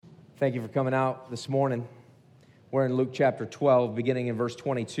Thank you for coming out this morning. We're in Luke chapter 12, beginning in verse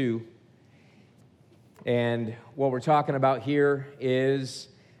 22. And what we're talking about here is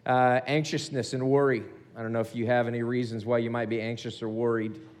anxiousness and worry. I don't know if you have any reasons why you might be anxious or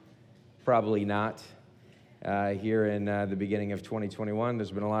worried. Probably not. Here in the beginning of 2021, there's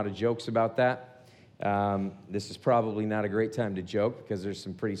been a lot of jokes about that. This is probably not a great time to joke because there's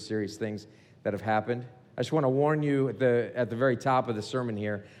some pretty serious things that have happened. I just want to warn you at the very top of the sermon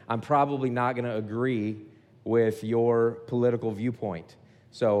here, I'm probably not going to agree with your political viewpoint.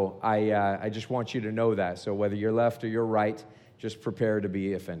 So I just want you to know that. So whether you're left or you're right, just prepare to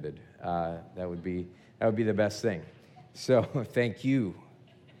be offended. That would be the best thing. So thank you,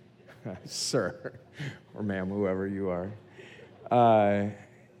 sir, or ma'am, whoever you are.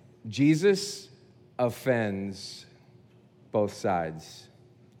 Jesus offends both sides,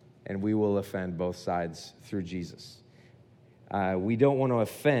 and we will offend both sides through Jesus. We don't want to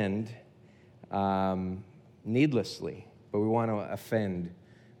offend needlessly, but we want to offend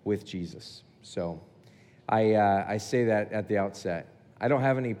with Jesus. So I say that at the outset. I don't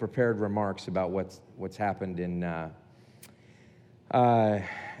have any prepared remarks about what's happened in at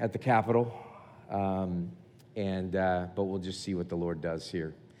the Capitol, but we'll just see what the Lord does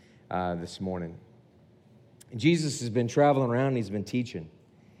here this morning. Jesus has been traveling around and he's been teaching.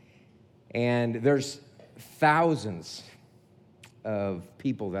 And there's thousands of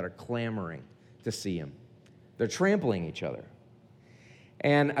people that are clamoring to see him. They're trampling each other.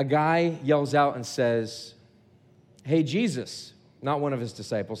 And a guy yells out and says, "Hey, Jesus," not one of his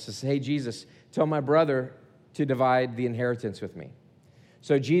disciples, says, "Hey, Jesus, tell my brother to divide the inheritance with me."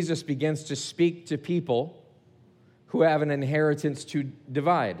 So Jesus begins to speak to people who have an inheritance to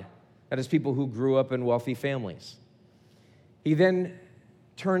divide. That is, people who grew up in wealthy families. He then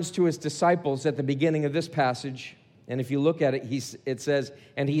turns to his disciples at the beginning of this passage, and if you look at it, it says,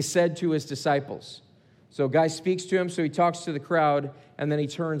 "And he said to his disciples." So a guy speaks to him, so he talks to the crowd, and then he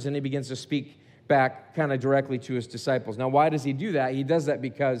turns and he begins to speak back kind of directly to his disciples. Now, why does he do that? He does that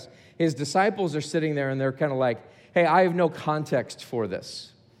because his disciples are sitting there, and they're kind of like, "Hey, I have no context for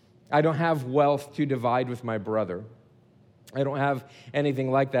this. I don't have wealth to divide with my brother. I don't have anything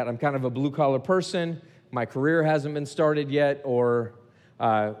like that. I'm kind of a blue-collar person. My career hasn't been started yet," or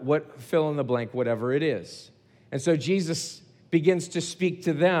fill in the blank, whatever it is. And so Jesus begins to speak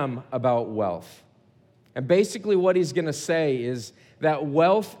to them about wealth. And basically what he's going to say is that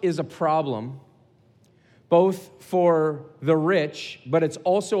wealth is a problem both for the rich, but it's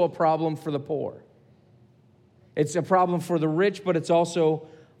also a problem for the poor. It's a problem for the rich, but it's also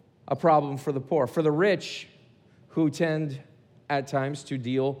a problem for the poor. For the rich, who tend at times to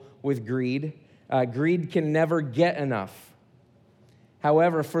deal with greed, greed can never get enough.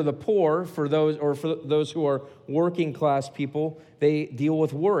 However, for the poor, for those who are working class people, they deal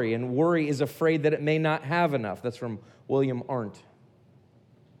with worry, and worry is afraid that it may not have enough. That's from William Arndt.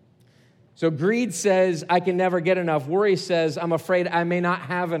 So greed says, "I can never get enough." Worry says, "I'm afraid I may not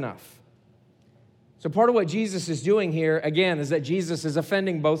have enough." So part of what Jesus is doing here, again, is that Jesus is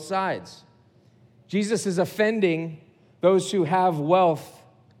offending both sides. Jesus is offending those who have wealth,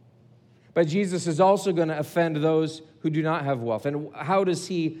 but Jesus is also going to offend those who do not have wealth. And how does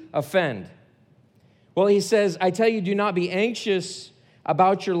he offend? Well, he says, "I tell you, do not be anxious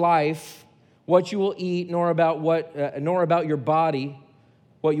about your life, what you will eat, nor about your body,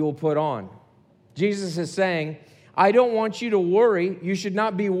 what you will put on." Jesus is saying, I don't want you to worry. You should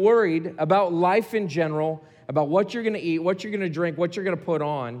not be worried about life in general, about what you're going to eat, what you're going to drink, what you're going to put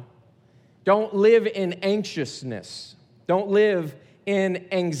on. Don't live in anxiousness. Don't live in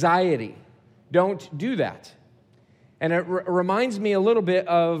anxiety. Don't do that. And it reminds me a little bit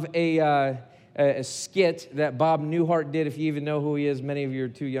of a skit that Bob Newhart did, if you even know who he is. Many of you are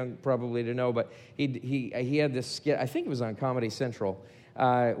too young probably to know, but he had this skit, I think it was on Comedy Central,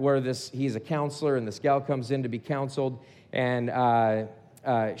 where he's a counselor, and this gal comes in to be counseled, and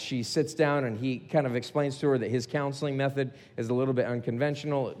she sits down, and he kind of explains to her that his counseling method is a little bit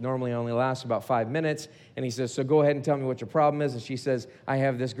unconventional. It normally only lasts about 5 minutes. And he says, "So go ahead and tell me what your problem is." And she says, "I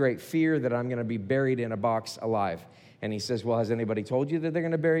have this great fear that I'm going to be buried in a box alive." And he says, "Well, has anybody told you that they're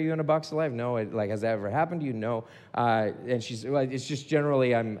going to bury you in a box alive?" "No." "Has that ever happened to you?" "No." And she's, "Well, it's just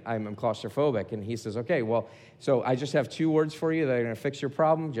generally I'm claustrophobic." And he says, "Okay, well, so I just have 2 words for you that are going to fix your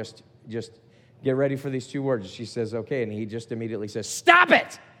problem. Just get ready for these 2 words." She says, "Okay." And he just immediately says, "Stop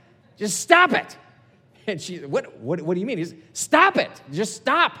it! Just stop it!" And she, what do you mean? He says, "Stop it! Just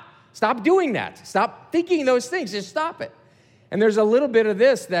stop! Stop doing that! Stop thinking those things! Just stop it!" And there's a little bit of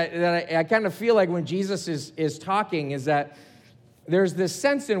this that I kind of feel like when Jesus is talking, is that there's this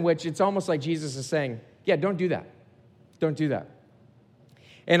sense in which it's almost like Jesus is saying, yeah, don't do that. Don't do that.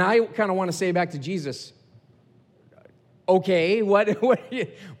 And I kind of want to say back to Jesus, okay,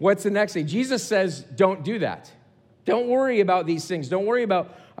 what's the next thing? Jesus says, don't do that. Don't worry about these things. Don't worry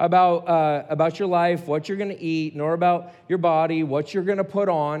about your life, what you're going to eat, nor about your body, what you're going to put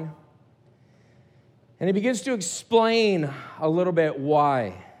on. And he begins to explain a little bit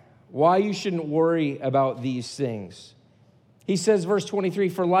why you shouldn't worry about these things. He says, verse 23,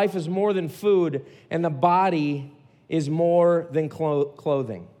 for life is more than food, and the body is more than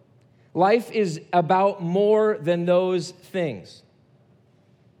clothing. Life is about more than those things.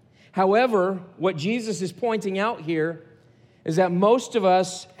 However, what Jesus is pointing out here is that most of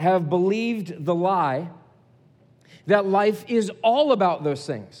us have believed the lie that life is all about those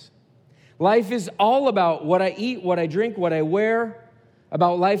things. Life is all about what I eat, what I drink, what I wear,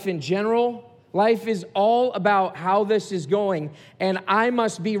 about life in general. Life is all about how this is going, and I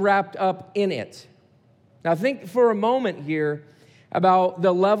must be wrapped up in it. Now think for a moment here about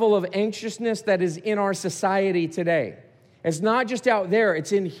the level of anxiousness that is in our society today. It's not just out there,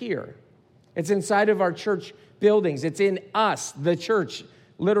 it's in here. It's inside of our church buildings. It's in us, the church,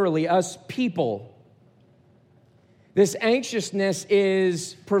 literally us people. This anxiousness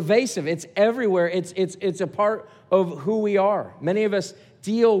is pervasive. It's everywhere. It's a part of who we are. Many of us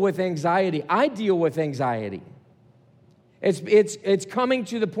deal with anxiety. I deal with anxiety. It's coming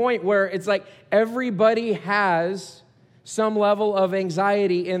to the point where it's like everybody has some level of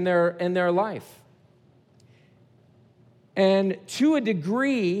anxiety in their life. And to a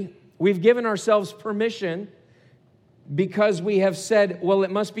degree, we've given ourselves permission because we have said, well,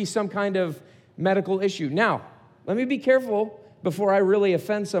 it must be some kind of medical issue. Now, let me be careful before I really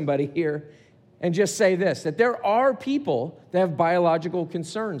offend somebody here and just say this, that there are people that have biological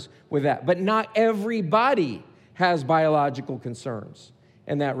concerns with that, but not everybody has biological concerns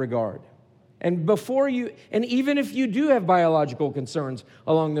in that regard. And even if you do have biological concerns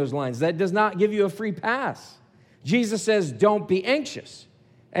along those lines, that does not give you a free pass. Jesus says, don't be anxious.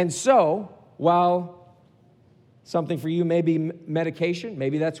 And so, while something for you may be medication,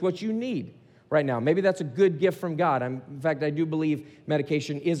 maybe that's what you need right now. Maybe that's a good gift from God. In fact, I do believe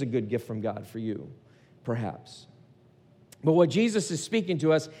medication is a good gift from God for you, perhaps. But what Jesus is speaking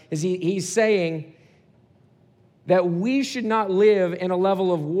to us is he's saying that we should not live in a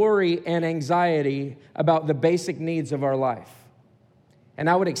level of worry and anxiety about the basic needs of our life. And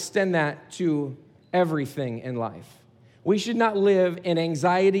I would extend that to everything in life. We should not live in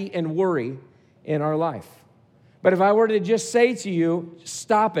anxiety and worry in our life. But if I were to just say to you,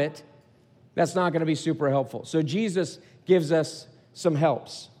 stop it, that's not going to be super helpful. So Jesus gives us some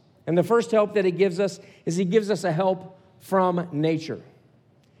helps. And the first help that he gives us is he gives us a help from nature.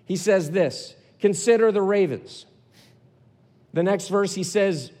 He says this, consider the ravens. The next verse he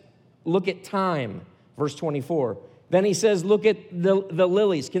says, look at time, verse 24. Then he says, look at the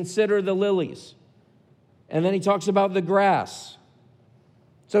lilies, consider the lilies. And then he talks about the grass.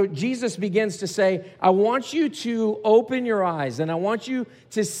 So Jesus begins to say, I want you to open your eyes and I want you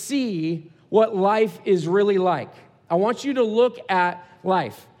to see what life is really like. I want you to look at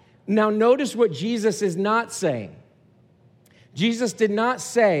life. Now notice what Jesus is not saying. Jesus did not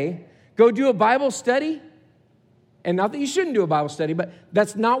say, go do a Bible study. And not that you shouldn't do a Bible study, but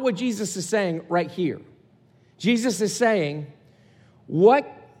that's not what Jesus is saying right here. Jesus is saying,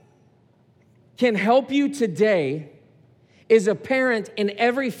 what can help you today is apparent in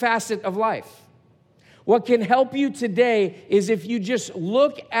every facet of life. What can help you today is if you just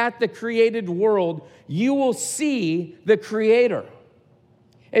look at the created world, you will see the Creator.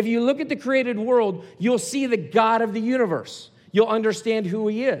 If you look at the created world, you'll see the God of the universe. You'll understand who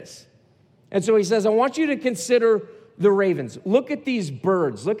He is. And so He says, I want you to consider the ravens. Look at these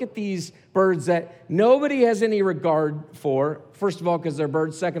birds. Look at these birds that nobody has any regard for. First of all, because they're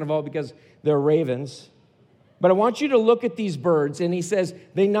birds. Second of all, because they're ravens. But I want you to look at these birds. And He says,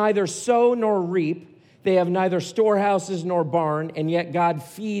 they neither sow nor reap. They have neither storehouses nor barn. And yet God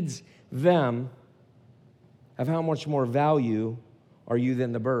feeds them. Of how much more value are you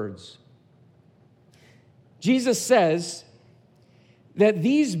than the birds? Jesus says that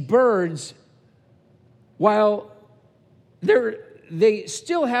these birds, while they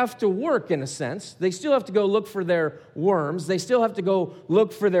still have to work in a sense, they still have to go look for their worms, they still have to go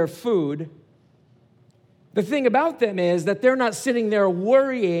look for their food. The thing about them is that they're not sitting there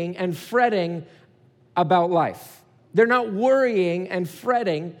worrying and fretting about life. They're not worrying and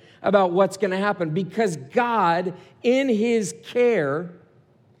fretting about what's going to happen because God, in His care,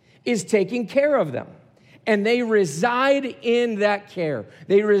 is taking care of them. And they reside in that care.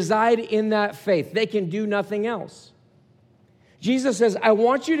 They reside in that faith. They can do nothing else. Jesus says, I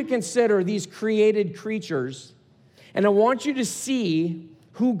want you to consider these created creatures, and I want you to see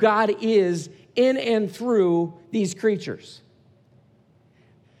who God is in and through these creatures.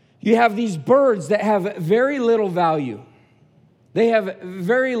 You have these birds that have very little value. They have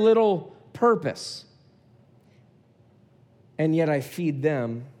very little purpose. And yet I feed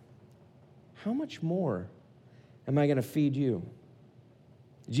them. How much more am I going to feed you?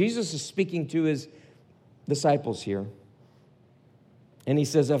 Jesus is speaking to his disciples here. And he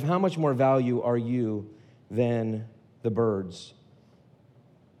says, of how much more value are you than the birds?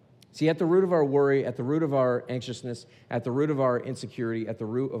 See, at the root of our worry, at the root of our anxiousness, at the root of our insecurity, at the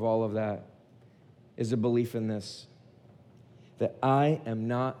root of all of that is a belief in this, that I am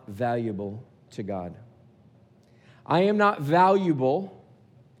not valuable to God. I am not valuable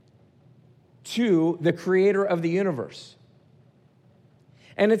to the creator of the universe.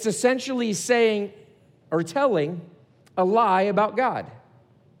 And it's essentially saying or telling a lie about God.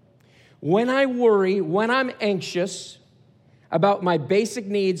 When I worry, when I'm anxious about my basic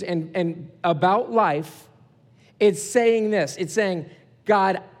needs and about life, it's saying this. It's saying,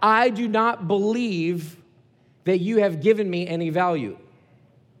 God, I do not believe that you have given me any value.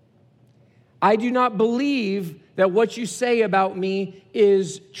 I do not believe that what you say about me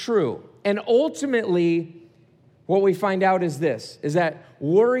is true. And ultimately, what we find out is this, is that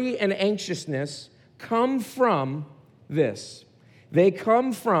worry and anxiousness come from this. They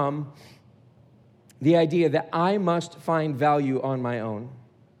come from the idea that I must find value on my own.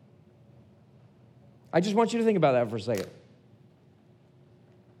 I just want you to think about that for a second.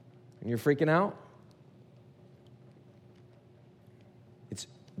 And you're freaking out? It's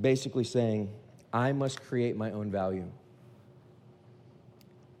basically saying, I must create my own value.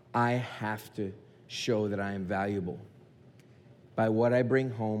 I have to show that I am valuable by what I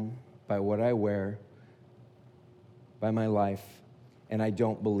bring home, by what I wear, by my life, and I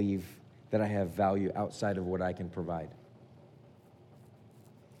don't believe that I have value outside of what I can provide.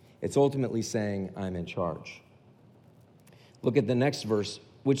 It's ultimately saying I'm in charge. Look at the next verse,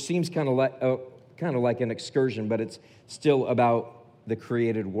 which seems kind of like an excursion, but it's still about the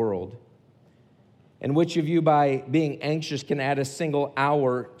created world. And which of you, by being anxious, can add a single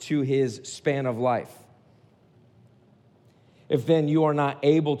hour to his span of life? If then you are not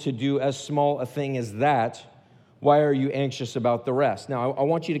able to do as small a thing as that, why are you anxious about the rest? Now, I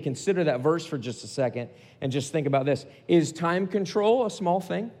want you to consider that verse for just a second and just think about this. Is time control a small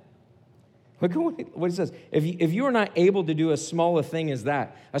thing? Look at what it says. If you are not able to do as small a thing as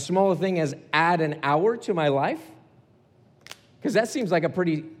that, a small thing as add an hour to my life? Because that seems like a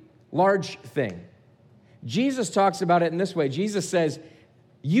pretty large thing. Jesus talks about it in this way. Jesus says,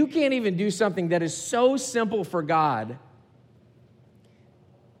 you can't even do something that is so simple for God.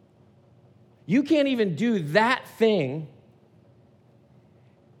 You can't even do that thing,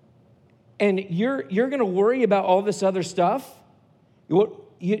 and you're going to worry about all this other stuff? You're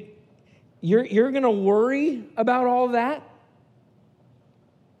going to worry about all that?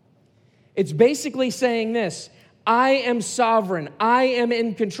 It's basically saying this, I am sovereign, I am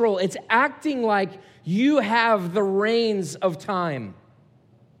in control. It's acting like you have the reins of time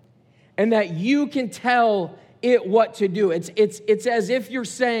and that you can tell it what to do. It's as if you're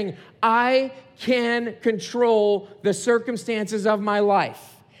saying, I can control the circumstances of my life.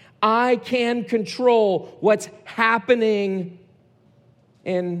 I can control what's happening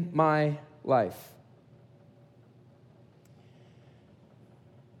in my life.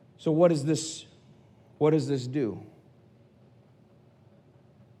 So what does this do?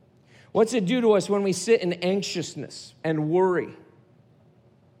 What's it do to us when we sit in anxiousness and worry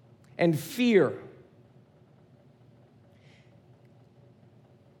and fear?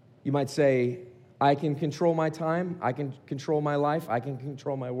 You might say, I can control my time, I can control my life, I can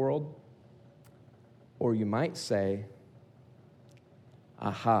control my world. Or you might say,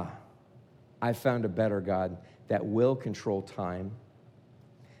 aha, I found a better God that will control time,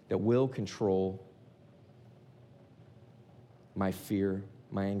 that will control my fear,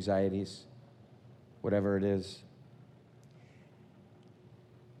 my anxieties, whatever it is.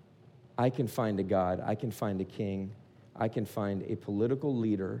 I can find a God, I can find a king, I can find a political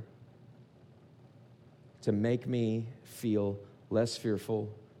leader to make me feel less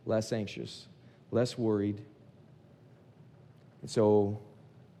fearful, less anxious, less worried. And so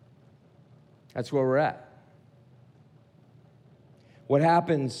that's where we're at. What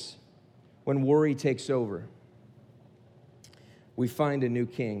happens when worry takes over? We find a new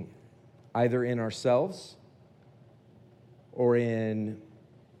king, either in ourselves or in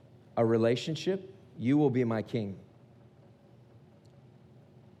a relationship. You will be my king.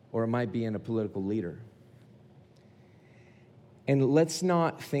 Or it might be in a political leader. And let's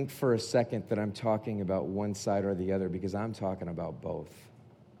not think for a second that I'm talking about one side or the other, because I'm talking about both.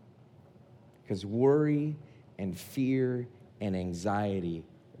 because worry and fear and anxiety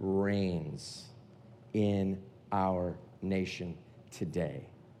reigns in our nation today.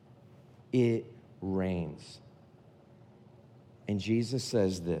 It reigns. And Jesus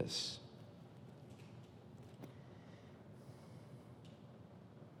says this.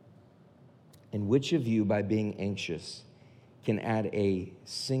 And which of you, by being anxious, can add a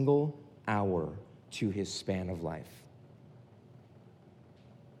single hour to his span of life?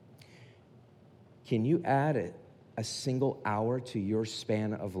 Can you add a single hour to your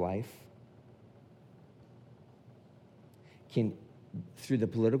span of life? Through the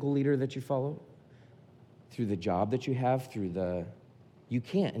political leader that you follow, through the job that you have, you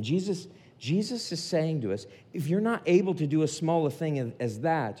can't. And Jesus is saying to us, if you're not able to do as small a thing as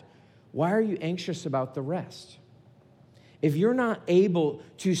that, why are you anxious about the rest? If you're not able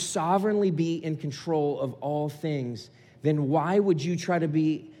to sovereignly be in control of all things, then why would you try to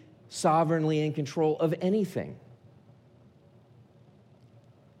be sovereignly in control of anything?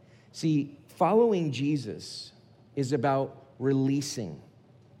 See, following Jesus is about releasing.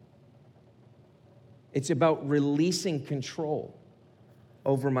 It's about releasing control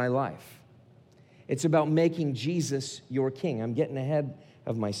over my life. It's about making Jesus your king. I'm getting ahead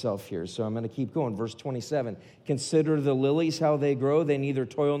of myself here, so I'm going to keep going. Verse 27, consider the lilies, how they grow. They neither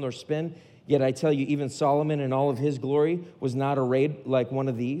toil nor spin. Yet I tell you, even Solomon in all of his glory was not arrayed like one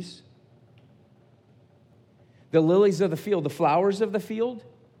of these. The lilies of the field, the flowers of the field,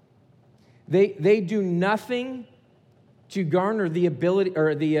 they do nothing to garner the ability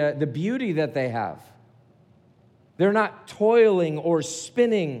or the beauty that they have. They're not toiling or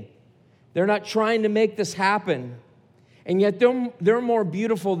spinning. They're not trying to make this happen. And yet they're more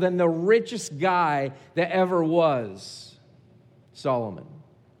beautiful than the richest guy that ever was, Solomon.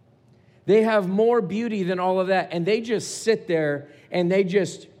 They have more beauty than all of that, and they just sit there and they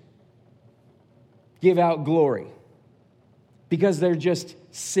just give out glory because they're just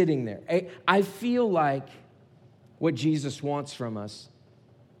sitting there. I feel like what Jesus wants from us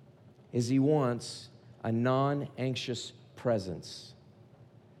is he wants a non-anxious presence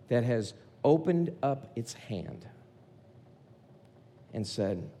that has opened up its hand and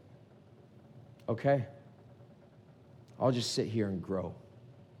said, okay, I'll just sit here and grow.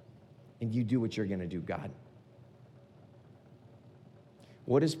 And you do what you're going to do, God.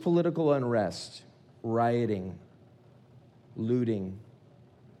 What is political unrest? Rioting, looting,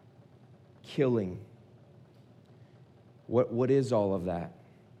 killing. What is all of that?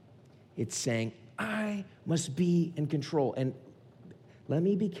 It's saying, I must be in control. And let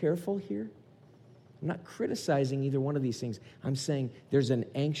me be careful here. I'm not criticizing either one of these things. I'm saying there's an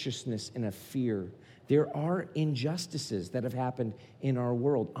anxiousness and a fear. There are injustices that have happened in our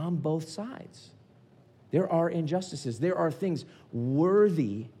world on both sides. There are injustices. There are things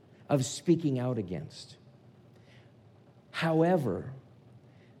worthy of speaking out against. However,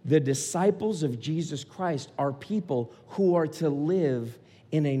 the disciples of Jesus Christ are people who are to live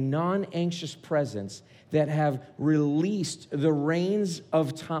in a non-anxious presence that have released the reins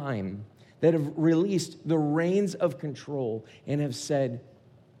of time, that have released the reins of control and have said,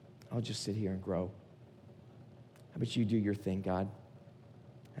 I'll just sit here and grow. How about you do your thing, God,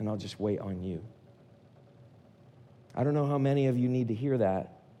 and I'll just wait on you. I don't know how many of you need to hear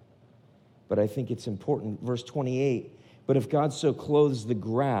that, but I think it's important. Verse 28, but if God so clothes the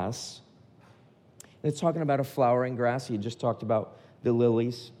grass, and it's talking about a flowering grass. He just talked about the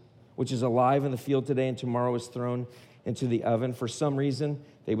lilies, which is alive in the field today and tomorrow is thrown into the oven. For some reason,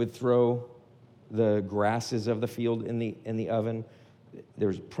 they would throw the grasses of the field in the oven.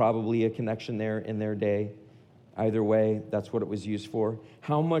 There's probably a connection there in their day. Either way, that's what it was used for.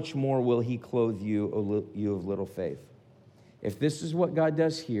 How much more will he clothe you, O you of little faith? If this is what God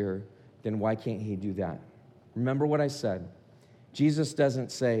does here, then why can't he do that? Remember what I said. Jesus doesn't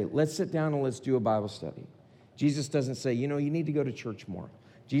say, let's sit down and let's do a Bible study. Jesus doesn't say, you need to go to church more.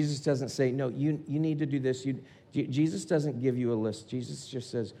 Jesus doesn't say, no, you need to do this. Jesus doesn't give you a list. Jesus just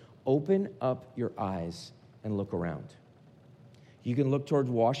says, open up your eyes and look around. You can look towards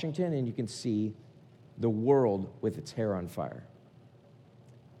Washington and you can see the world with its hair on fire.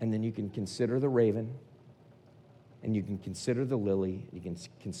 And then you can consider the raven, and you can consider the lily, you can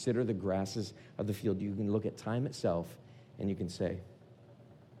consider the grasses of the field. You can look at time itself, and you can say,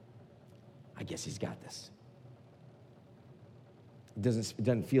 I guess he's got this. It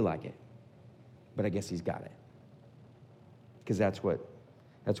doesn't feel like it, but I guess he's got it. Because that's what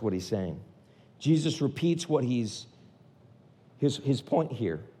he's saying. Jesus repeats what his point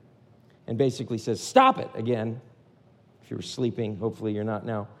here, and basically says, stop it again. If you were sleeping, hopefully you're not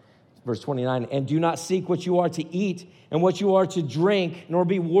now. Verse 29, and do not seek what you are to eat and what you are to drink, nor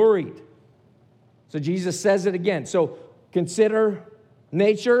be worried. So Jesus says it again. So consider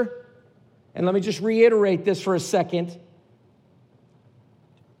nature. And let me just reiterate this for a second.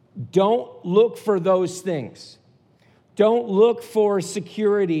 Don't look for those things. Don't look for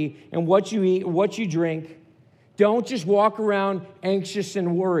security in what you eat, what you drink. Don't just walk around anxious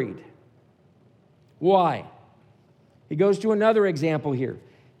and worried. Why? He goes to another example here.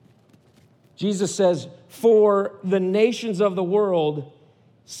 Jesus says, for the nations of the world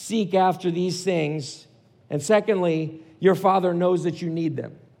seek after these things. And secondly, your Father knows that you need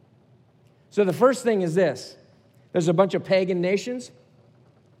them. So the first thing is this. There's a bunch of pagan nations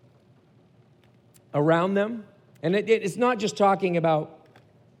around them. And it's not just talking about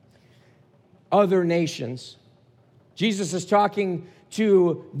other nations. Jesus is talking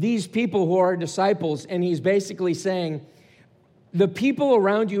to these people who are disciples, and he's basically saying, the people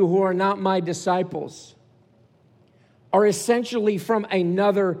around you who are not my disciples are essentially from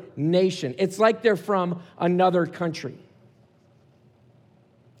another nation. It's like they're from another country.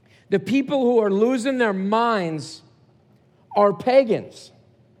 The people who are losing their minds are pagans.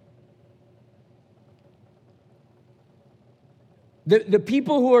 The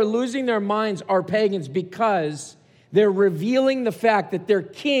people who are losing their minds are pagans because they're revealing the fact that their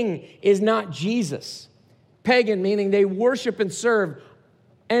king is not Jesus. Pagan, meaning they worship and serve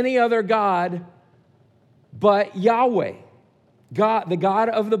any other god but Yahweh, God, the God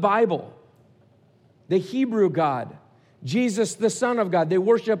of the Bible, the Hebrew God, Jesus, the Son of God. They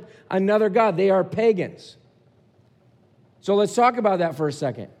worship another God. They are pagans. So let's talk about that for a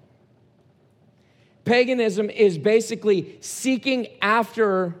second. Paganism is basically seeking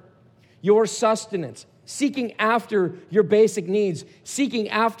after your sustenance, seeking after your basic needs, seeking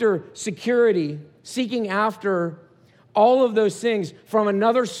after security, seeking after all of those things from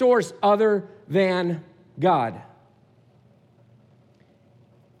another source other than God.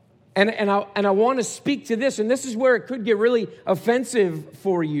 And I want to speak to this, and this is where it could get really offensive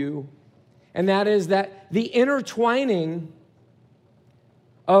for you, and that is that the intertwining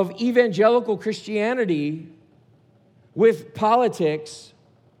of evangelical Christianity with politics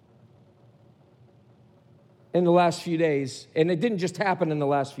in the last few days, and it didn't just happen in the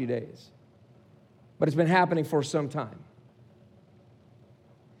last few days, but it's been happening for some time.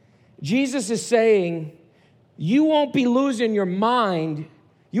 Jesus is saying, you won't be losing your mind,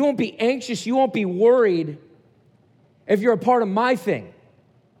 you won't be anxious, you won't be worried if you're a part of my thing.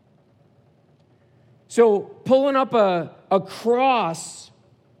 So pulling up a cross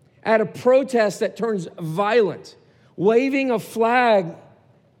at a protest that turns violent, waving a flag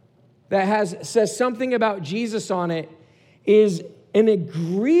that says something about Jesus on it is an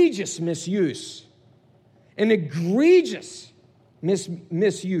egregious misuse, an egregious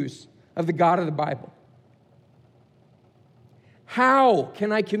misuse of the God of the Bible. How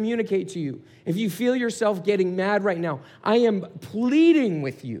can I communicate to you? If you feel yourself getting mad right now, I am pleading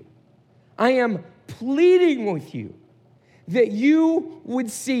with you. I am pleading with you that you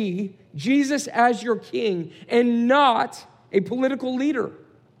would see Jesus as your king and not a political leader.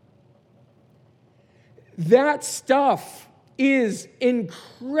 That stuff is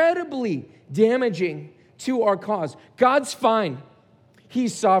incredibly damaging to our cause. God's fine.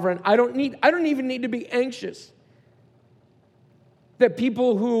 He's sovereign. I don't even need to be anxious that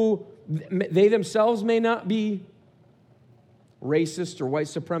people who they themselves may not be racist or white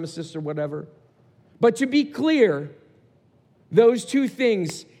supremacists or whatever. But to be clear, those two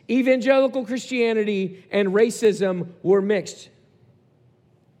things, evangelical Christianity and racism, were mixed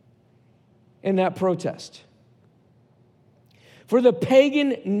in that protest. For the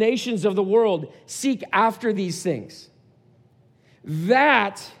pagan nations of the world seek after these things.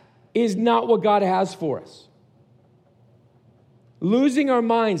 That is not what God has for us. Losing our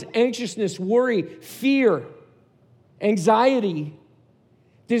minds, anxiousness, worry, fear, anxiety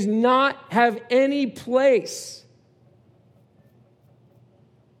does not have any place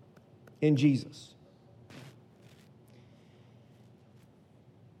in Jesus.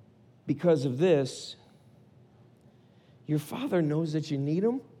 Because of this, your Father knows that you need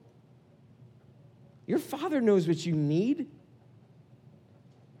Him. Your Father knows what you need.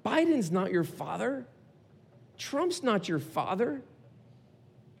 Biden's not your father. Trump's not your father.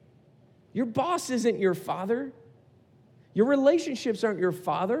 Your boss isn't your father. Your relationships aren't your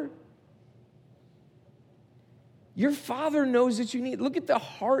father. Your Father knows that you need. Look at the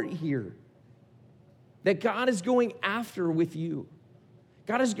heart here that God is going after with you.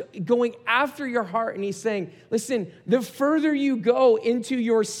 God is going after your heart, and He's saying, listen, the further you go into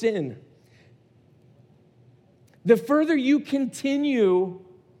your sin, the further you continue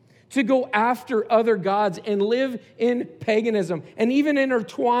to go after other gods and live in paganism and even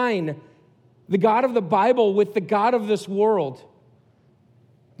intertwine the God of the Bible with the God of this world,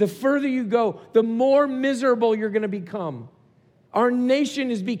 the further you go, the more miserable you're going to become. Our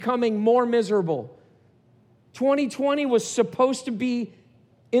nation is becoming more miserable. 2020 was supposed to be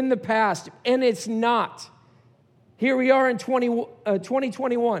in the past, and it's not. Here we are in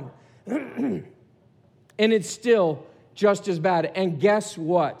 2021, and it's still just as bad. And guess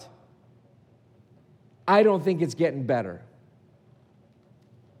what? I don't think it's getting better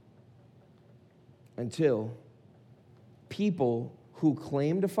until people who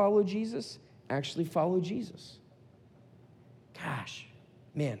claim to follow Jesus actually follow Jesus. Gosh,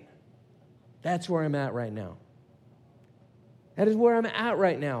 man, that's where I'm at right now. That is where I'm at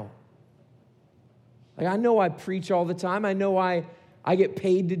right now. Like, I know I preach all the time. I know I get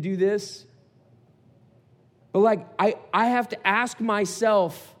paid to do this. But like, I have to ask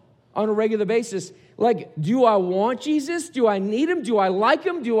myself on a regular basis, like, do I want Jesus? Do I need him? Do I like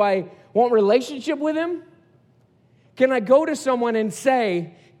him? Do I want relationship with him? Can I go to someone and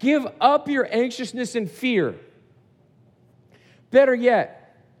say, give up your anxiousness and fear? Better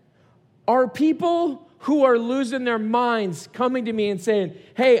yet, are people who are losing their minds coming to me and saying,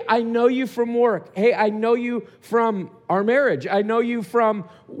 hey, I know you from work. Hey, I know you from our marriage. I know you from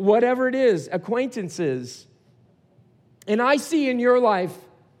whatever it is, acquaintances. And I see in your life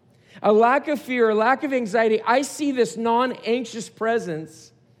a lack of fear, a lack of anxiety. I see this non-anxious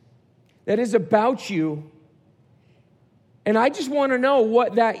presence that is about you. And I just want to know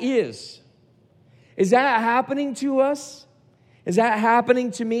what that is. Is that happening to us? Is that happening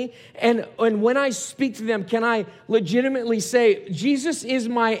to me? And when I speak to them, can I legitimately say, Jesus is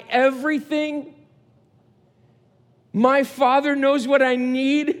my everything? My Father knows what I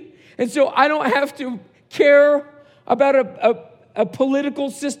need, and so I don't have to care about a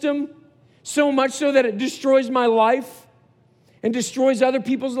political system so much so that it destroys my life and destroys other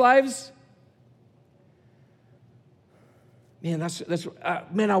people's lives? Man,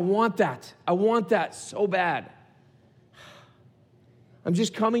 man, I want that. I want that so bad. I'm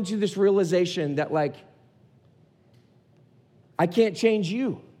just coming to this realization that, like, I can't change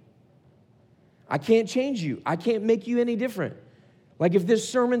you. I can't change you. I can't make you any different. Like, if this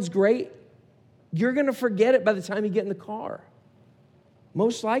sermon's great, you're going to forget it by the time you get in the car.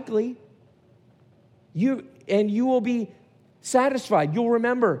 Most likely. You will be satisfied. You'll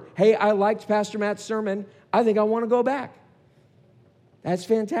remember, hey, I liked Pastor Matt's sermon. I think I want to go back. That's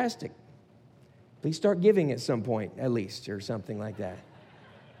fantastic. Please start giving at some point, at least, or something like that.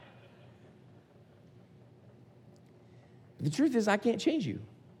 The truth is, I can't change you.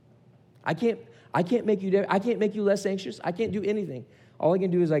 I can't make you less anxious. I can't do anything. All I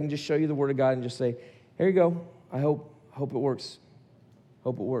can do is I can just show you the Word of God and just say, here you go. I hope it works.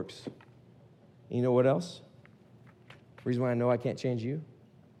 Hope it works. And you know what else? The reason why I know I can't change you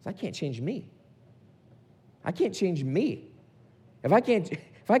is I can't change me. I can't change me. If I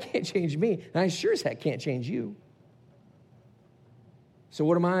can't change me, then I sure as heck can't change you. So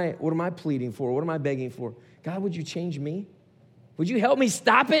what am I pleading for? What am I begging for? God, would you change me? Would you help me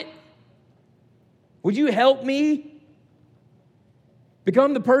stop it? Would you help me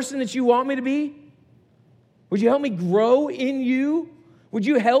become the person that you want me to be? Would you help me grow in you? Would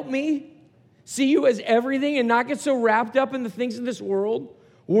you help me see you as everything and not get so wrapped up in the things of this world,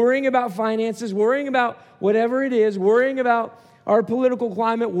 worrying about finances, worrying about whatever it is, worrying about our political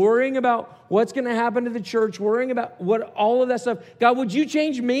climate, worrying about what's going to happen to the church, worrying about all of that stuff. God, would you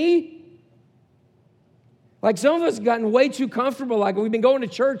change me? Like, some of us have gotten way too comfortable. Like, we've been going to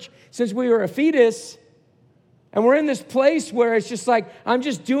church since we were a fetus, and we're in this place where it's just like, I'm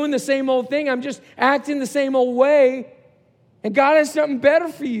just doing the same old thing. I'm just acting the same old way. And God has something better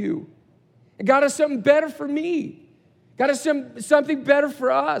for you. And God has something better for me. God has something better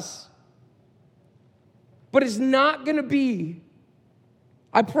for us. But it's not going to be,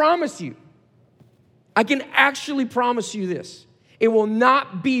 I promise you, I can actually promise you this. It will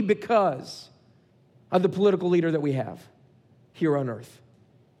not be because of the political leader that we have here on earth.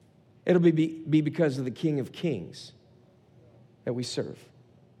 It'll be because of the King of Kings that we serve.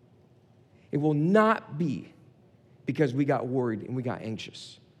 It will not be because we got worried and we got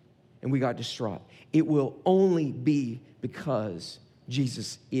anxious and we got distraught. It will only be because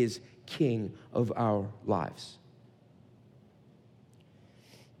Jesus is King of our lives.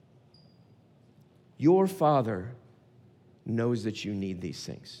 Your Father knows that you need these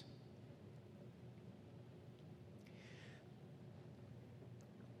things.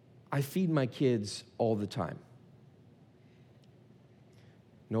 I feed my kids all the time.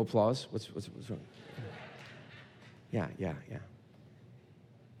 No applause? What's wrong? Yeah.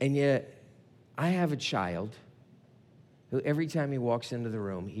 And yet, I have a child who every time he walks into the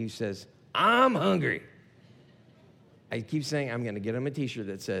room, he says, I'm hungry. I keep saying I'm going to get him a t-shirt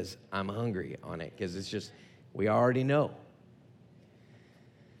that says I'm hungry on it because it's just, we already know.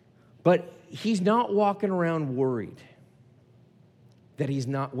 But he's not walking around worried that he's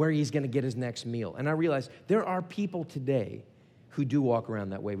not where he's going to get his next meal. And I realize there are people today who do walk around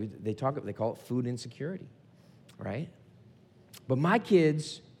that way. They call it food insecurity, right? But my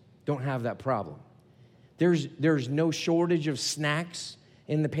kids don't have that problem. There's no shortage of snacks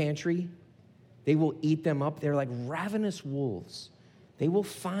in the pantry. They will eat them up. They're like ravenous wolves. They will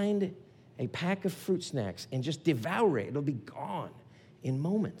find a pack of fruit snacks and just devour it. It'll be gone in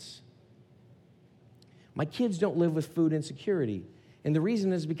moments. My kids don't live with food insecurity. And the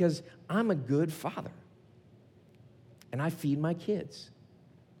reason is because I'm a good father. And I feed my kids.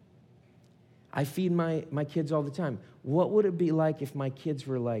 I feed my kids all the time. What would it be like if my kids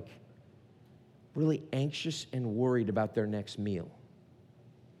were like really anxious and worried about their next meal?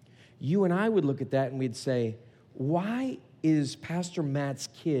 You and I would look at that and we'd say, why is Pastor Matt's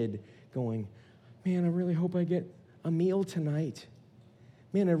kid going, man, I really hope I get a meal tonight.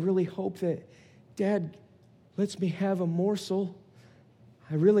 Man, I really hope that Dad lets me have a morsel.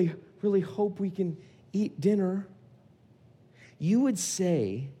 I really, really hope we can eat dinner. You would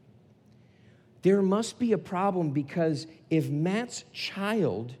say there must be a problem because if Matt's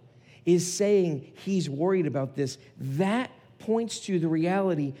child is saying he's worried about this, that points to the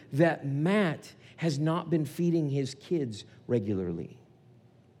reality that Matt has not been feeding his kids regularly.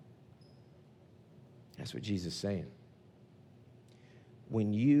 That's what Jesus is saying.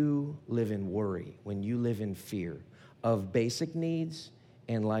 When you live in worry, when you live in fear of basic needs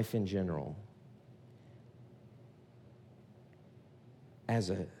and life in general,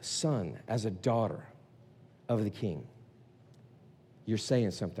 as a son, as a daughter of the King, you're saying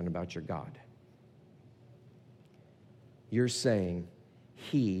something about your God. You're saying,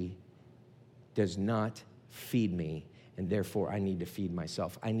 he does not feed me, and therefore I need to feed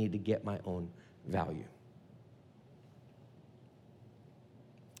myself. I need to get my own value.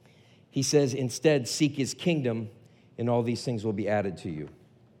 He says, instead, seek his kingdom, and all these things will be added to you.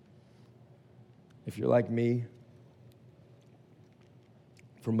 If you're like me,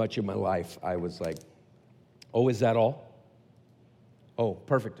 for much of my life, I was like, oh, is that all? Oh,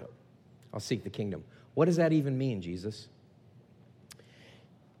 perfect. I'll seek the kingdom. What does that even mean, Jesus?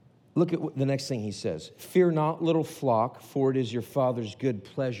 Look at the next thing he says. Fear not, little flock, for it is your Father's good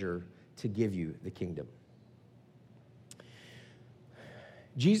pleasure to give you the kingdom.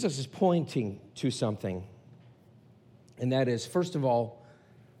 Jesus is pointing to something, and that is, first of all,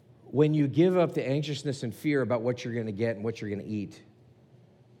 when you give up the anxiousness and fear about what you're going to get and what you're going to eat,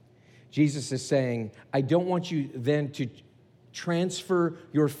 Jesus is saying, I don't want you then to transfer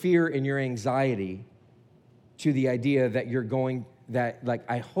your fear and your anxiety to the idea that you're going, that like,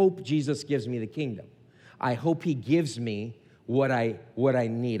 I hope Jesus gives me the kingdom. I hope he gives me what I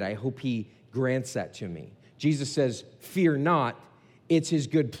need. I hope he grants that to me. Jesus says, fear not. It's his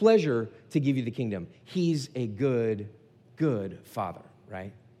good pleasure to give you the kingdom. He's a good father,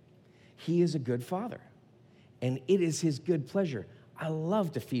 right? He is a good father. And it is his good pleasure. I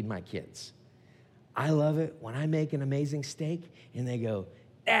love to feed my kids. I love it when I make an amazing steak and they go,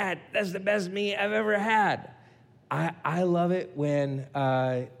 Dad, that's the best meat I've ever had. I love it when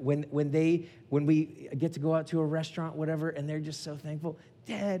we get to go out to a restaurant, whatever, and they're just so thankful.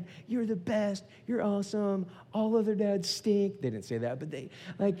 Dad, you're the best. You're awesome. All other dads stink. They didn't say that, but they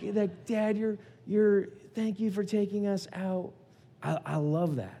like Dad, you're thank you for taking us out. I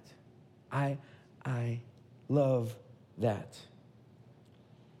love that. I love that.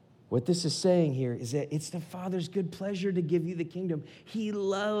 What this is saying here is that it's the Father's good pleasure to give you the kingdom. He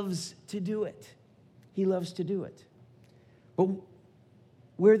loves to do it. He loves to do it. But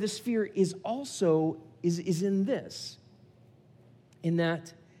where this fear is also is in this, in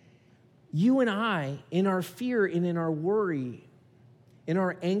that you and I, in our fear and in our worry, in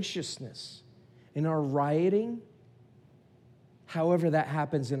our anxiousness, in our rioting, however that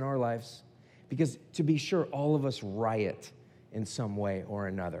happens in our lives, because to be sure, all of us riot in some way or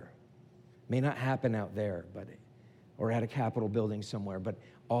another. May not happen out there, or at a Capitol building somewhere, but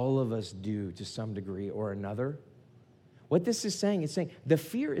all of us do to some degree or another. What this is saying, it's saying the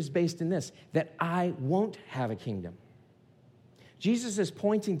fear is based in this, that I won't have a kingdom. Jesus is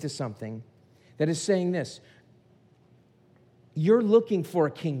pointing to something that is saying this. You're looking for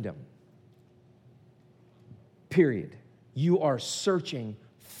a kingdom. Period. You are searching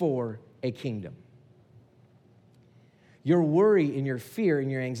for a kingdom. Your worry and your fear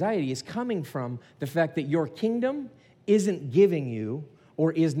and your anxiety is coming from the fact that your kingdom isn't giving you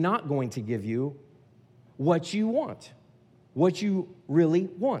or is not going to give you what you want, what you really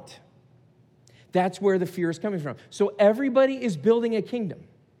want. That's where the fear is coming from. So everybody is building a kingdom.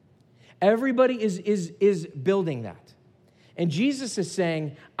 Everybody is building that. And Jesus is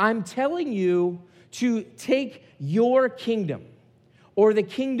saying, I'm telling you to take your kingdom, or the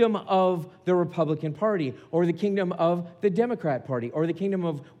kingdom of the Republican Party, or the kingdom of the Democrat Party, or the kingdom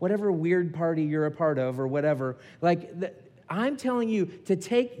of whatever weird party you're a part of, or whatever. I'm telling you to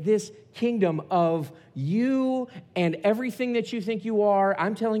take this kingdom of you and everything that you think you are.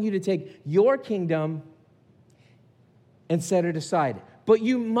 I'm telling you to take your kingdom and set it aside. But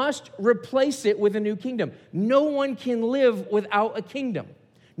you must replace it with a new kingdom. No one can live without a kingdom.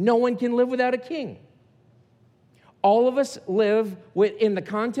 No one can live without a king. All of us live in the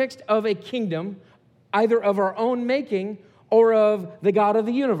context of a kingdom, either of our own making or of the God of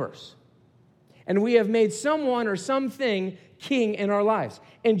the universe. And we have made someone or something king in our lives.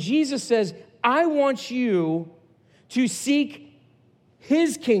 And Jesus says, I want you to seek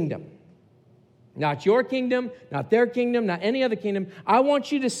his kingdom. Not your kingdom, not their kingdom, not any other kingdom. I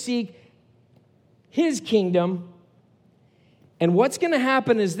want you to seek his kingdom. And what's going to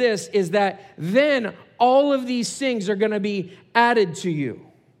happen is this, is that then all of these things are going to be added to you.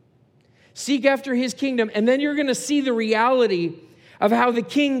 Seek after his kingdom, and then you're going to see the reality of how the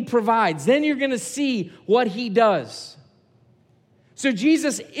king provides. Then you're going to see what he does. So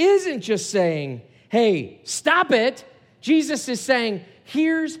Jesus isn't just saying, hey, stop it. Jesus is saying,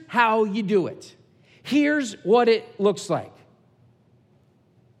 here's how you do it. Here's what it looks like.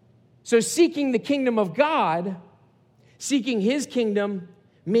 So seeking the kingdom of God, seeking his kingdom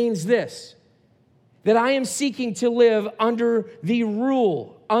means this, that I am seeking to live under the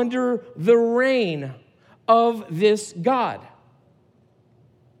rule, under the reign of this God.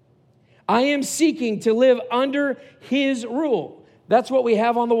 I am seeking to live under his rule. That's what we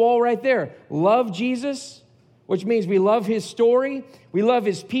have on the wall right there. Love Jesus, which means we love his story, we love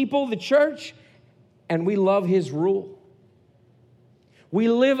his people, the church, and we love his rule. We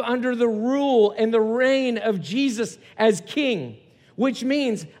live under the rule and the reign of Jesus as king, which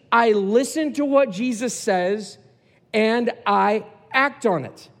means I listen to what Jesus says and I act on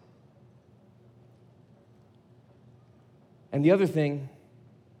it. And the other thing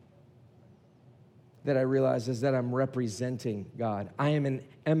that I realize is that I'm representing God. I am an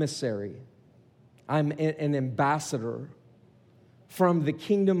emissary. I'm an ambassador from the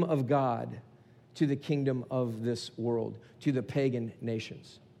kingdom of God to the kingdom of this world, to the pagan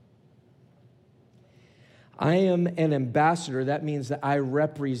nations. I am an ambassador. That means that I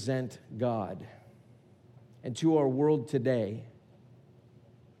represent God. And to our world today,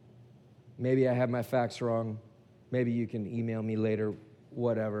 maybe I have my facts wrong. Maybe you can email me later,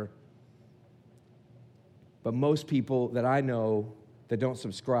 whatever. But most people that I know that don't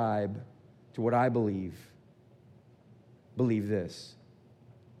subscribe to what I believe this,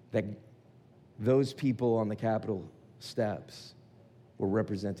 that those people on the Capitol steps were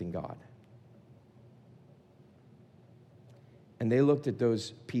representing God. And they looked at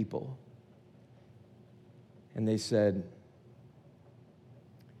those people and they said,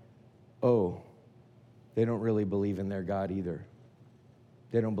 oh, they don't really believe in their God either.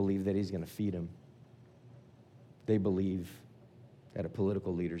 They don't believe that he's going to feed them. They believe that a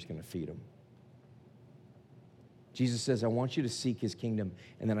political leader is going to feed them. Jesus says, I want you to seek his kingdom,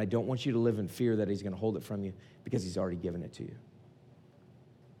 and then I don't want you to live in fear that he's going to hold it from you because he's already given it to you.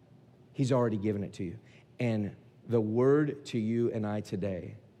 He's already given it to you. And the word to you and I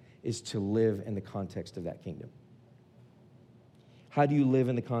today is to live in the context of that kingdom. How do you live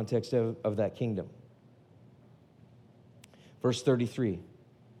in the context of that kingdom? Verse 33,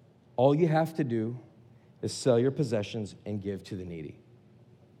 all you have to do is sell your possessions and give to the needy.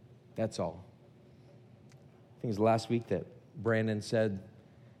 That's all. I think it was last week that Brandon said,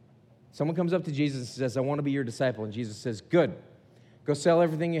 someone comes up to Jesus and says, I want to be your disciple. And Jesus says, good. Go sell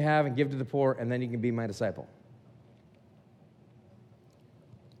everything you have and give to the poor, and then you can be my disciple.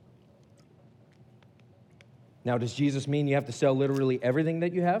 Now, does Jesus mean you have to sell literally everything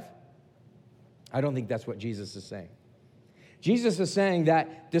that you have? I don't think that's what Jesus is saying. Jesus is saying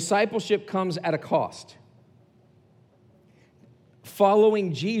that discipleship comes at a cost.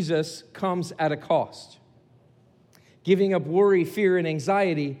 Following Jesus comes at a cost. Giving up worry, fear, and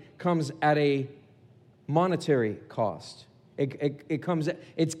anxiety comes at a monetary cost.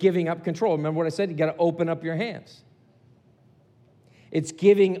 It's giving up control. Remember what I said? You got to open up your hands. It's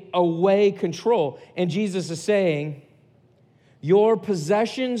giving away control. And Jesus is saying, your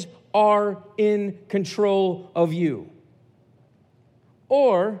possessions are in control of you.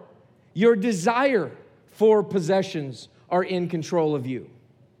 Or your desire for possessions are in control of you.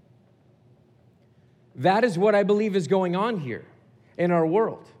 That is what I believe is going on here in our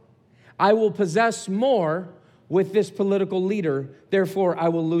world. I will possess more with this political leader, therefore I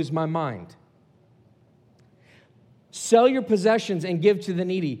will lose my mind. Sell your possessions and give to the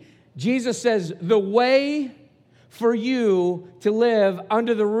needy. Jesus says the way for you to live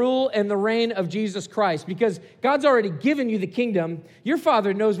under the rule and the reign of Jesus Christ, because God's already given you the kingdom. Your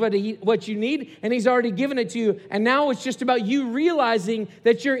Father knows what you need, and He's already given it to you. And now it's just about you realizing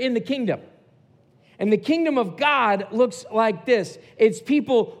that you're in the kingdom. And the kingdom of God looks like this. It's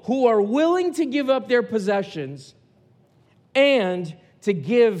people who are willing to give up their possessions and to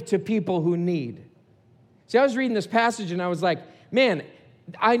give to people who need. See, I was reading this passage and I was like, man,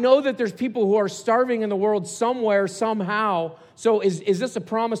 I know that there's people who are starving in the world somewhere, somehow. So is this a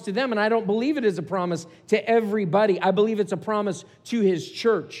promise to them? And I don't believe it is a promise to everybody. I believe it's a promise to His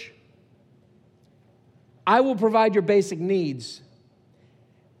church. I will provide your basic needs.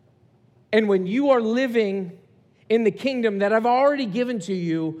 And when you are living in the kingdom that I've already given to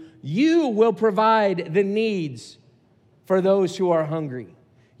you, you will provide the needs for those who are hungry.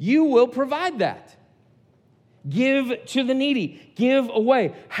 You will provide that. Give to the needy. Give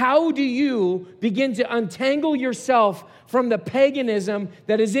away. How do you begin to untangle yourself from the paganism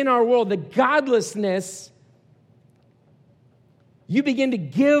that is in our world, the godlessness? You begin to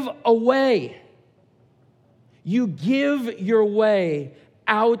give away. You give your way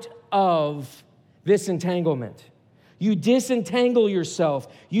out of this entanglement. You disentangle yourself.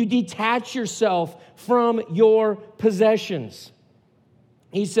 You detach yourself from your possessions.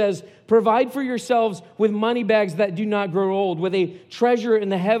 He says, provide for yourselves with money bags that do not grow old, with a treasure in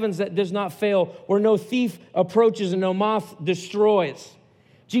the heavens that does not fail, where no thief approaches and no moth destroys.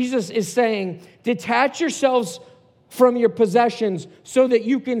 Jesus is saying, detach yourselves from your possessions so that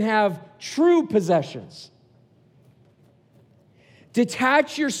you can have true possessions.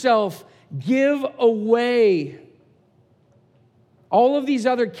 Detach yourself, give away all of these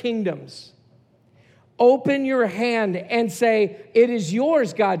other kingdoms. Open your hand and say, it is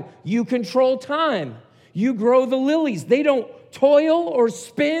yours, God. You control time. You grow the lilies. They don't toil or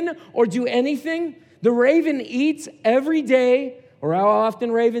spin or do anything. The raven eats every day, or how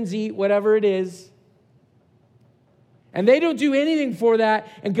often ravens eat, whatever it is. And they don't do anything for that.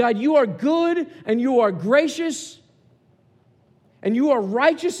 And God, you are good and you are gracious and you are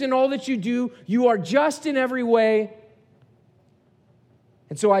righteous in all that you do. You are just in every way.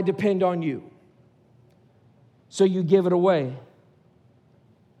 And so I depend on you. So you give it away.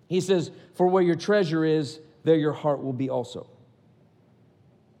 He says, for where your treasure is, there your heart will be also.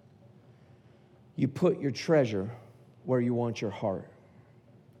 You put your treasure where you want your heart.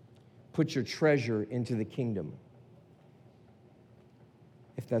 Put your treasure into the kingdom,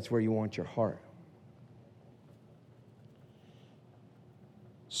 if that's where you want your heart.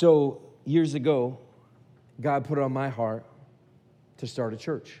 So years ago, God put it on my heart to start a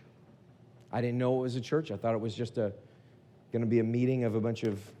church. I didn't know it was a church. I thought it was just going to be a meeting of a bunch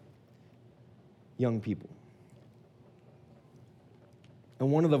of young people.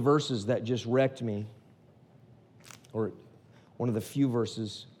 And one of the verses that just wrecked me, or one of the few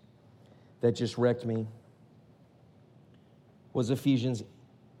verses that just wrecked me, was Ephesians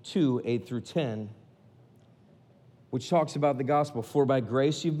 2, 8 through 10, which talks about the gospel. For by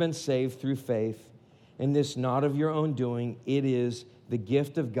grace you've been saved through faith, and this not of your own doing, it is the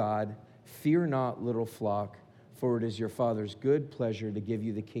gift of God. Fear not, little flock, for it is your Father's good pleasure to give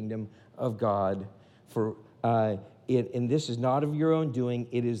you the kingdom of God. And this is not of your own doing,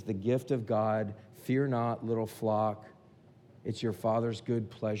 it is the gift of God. Fear not, little flock. It's your Father's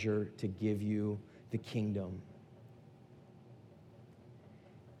good pleasure to give you the kingdom.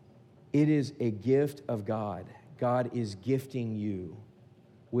 It is a gift of God. God is gifting you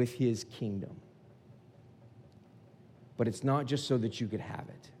with His kingdom. But it's not just so that you could have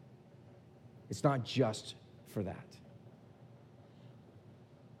it. It's not just for that.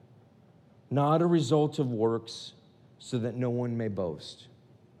 Not a result of works, so that no one may boast.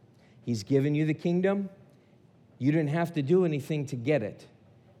 He's given you the kingdom. You didn't have to do anything to get it.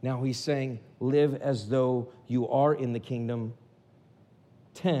 Now He's saying, live as though you are in the kingdom.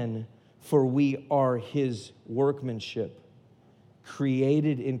 10, for we are His workmanship,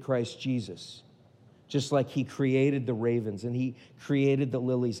 created in Christ Jesus. Just like He created the ravens, and He created the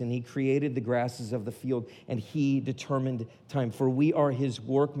lilies, and He created the grasses of the field, and He determined time. For we are His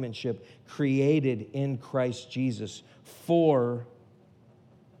workmanship, created in Christ Jesus for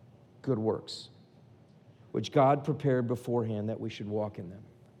good works, which God prepared beforehand that we should walk in them.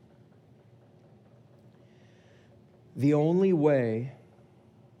 The only way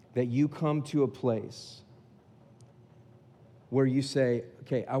that you come to a place where you say,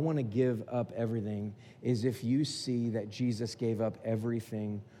 okay, I want to give up everything, is if you see that Jesus gave up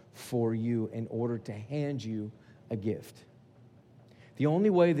everything for you in order to hand you a gift. The only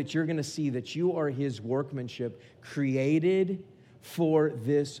way that you're going to see that you are his workmanship created for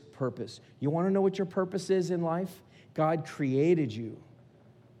this purpose. You want to know what your purpose is in life? God created you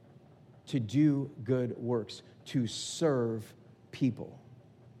to do good works, to serve people.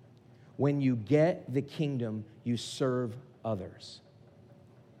 When you get the kingdom, you serve others.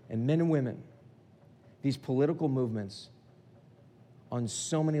 And men and women, these political movements on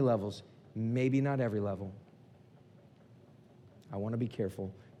so many levels, maybe not every level. I want to be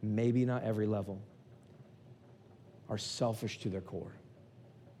careful. Maybe not every level are selfish to their core.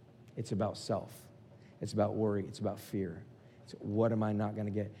 It's about self. It's about worry. It's about fear. It's what am I not going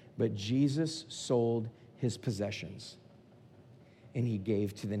to get? But Jesus sold his possessions and he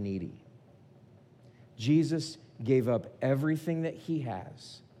gave to the needy. Jesus gave up everything that he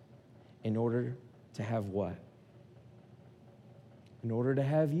has in order to have what? In order to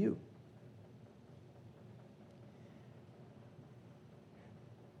have you.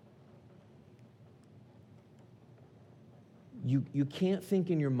 You can't think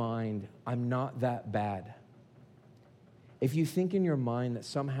in your mind, I'm not that bad. If you think in your mind that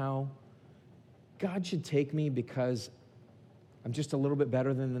somehow God should take me because I'm just a little bit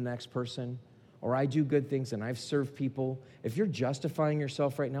better than the next person, or I do good things and I've served people, if you're justifying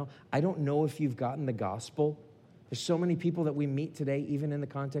yourself right now, I don't know if you've gotten the gospel. There's so many people that we meet today, even in the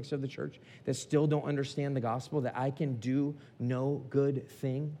context of the church, that still don't understand the gospel, that I can do no good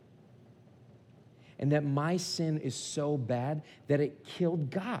thing. And that my sin is so bad that it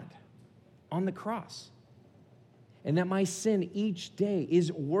killed God on the cross. And that my sin each day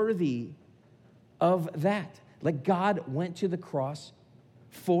is worthy of that. Like God went to the cross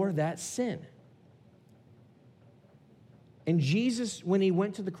for that sin. And Jesus, when he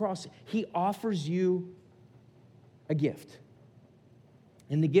went to the cross, he offers you a gift.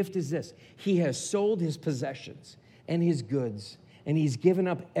 And the gift is this. He has sold his possessions and his goods, and he's given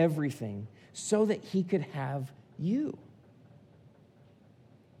up everything so that he could have you.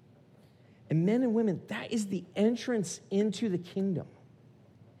 And men and women, that is the entrance into the kingdom.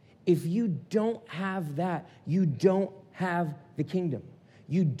 If you don't have that, you don't have the kingdom.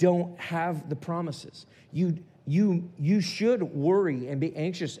 You don't have the promises. You should worry and be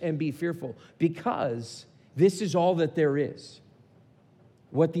anxious and be fearful because this is all that there is.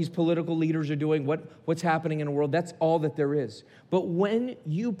 What these political leaders are doing, what's happening in the world, that's all that there is. But when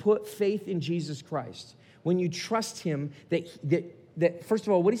you put faith in Jesus Christ, when you trust him, that first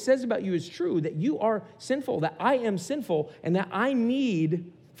of all, what he says about you is true, that you are sinful, that I am sinful, and that I need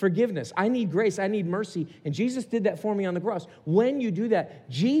forgiveness. I need grace. I need mercy. And Jesus did that for me on the cross. When you do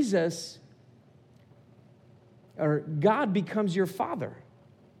that, God becomes your father.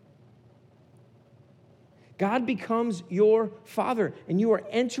 God becomes your father, and you are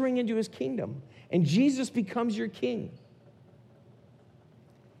entering into his kingdom, and Jesus becomes your king.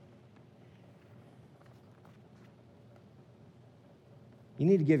 You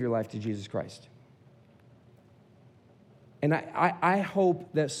need to give your life to Jesus Christ. And I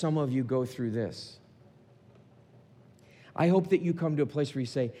hope that some of you go through this. I hope that you come to a place where you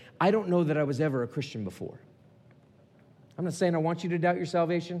say, I don't know that I was ever a Christian before. I'm not saying I want you to doubt your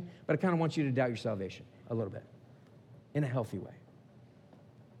salvation, but I kind of want you to doubt your salvation a little bit in a healthy way.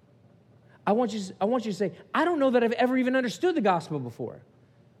 I want you to say, I don't know that I've ever even understood the gospel before.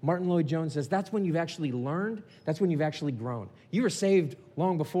 Martin Lloyd-Jones says that's when you've actually learned, that's when you've actually grown. You were saved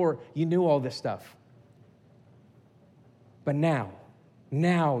long before you knew all this stuff. But now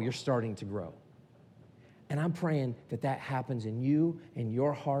you're starting to grow. And I'm praying that happens in you, in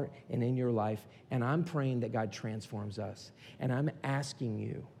your heart, and in your life. And I'm praying that God transforms us. And I'm asking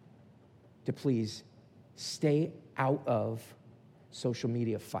you to please stay out of social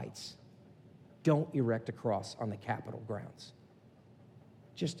media fights. Don't erect a cross on the Capitol grounds.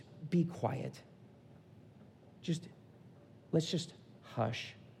 Just be quiet. Let's just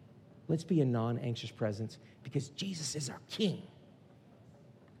hush. Let's be a non-anxious presence because Jesus is our King.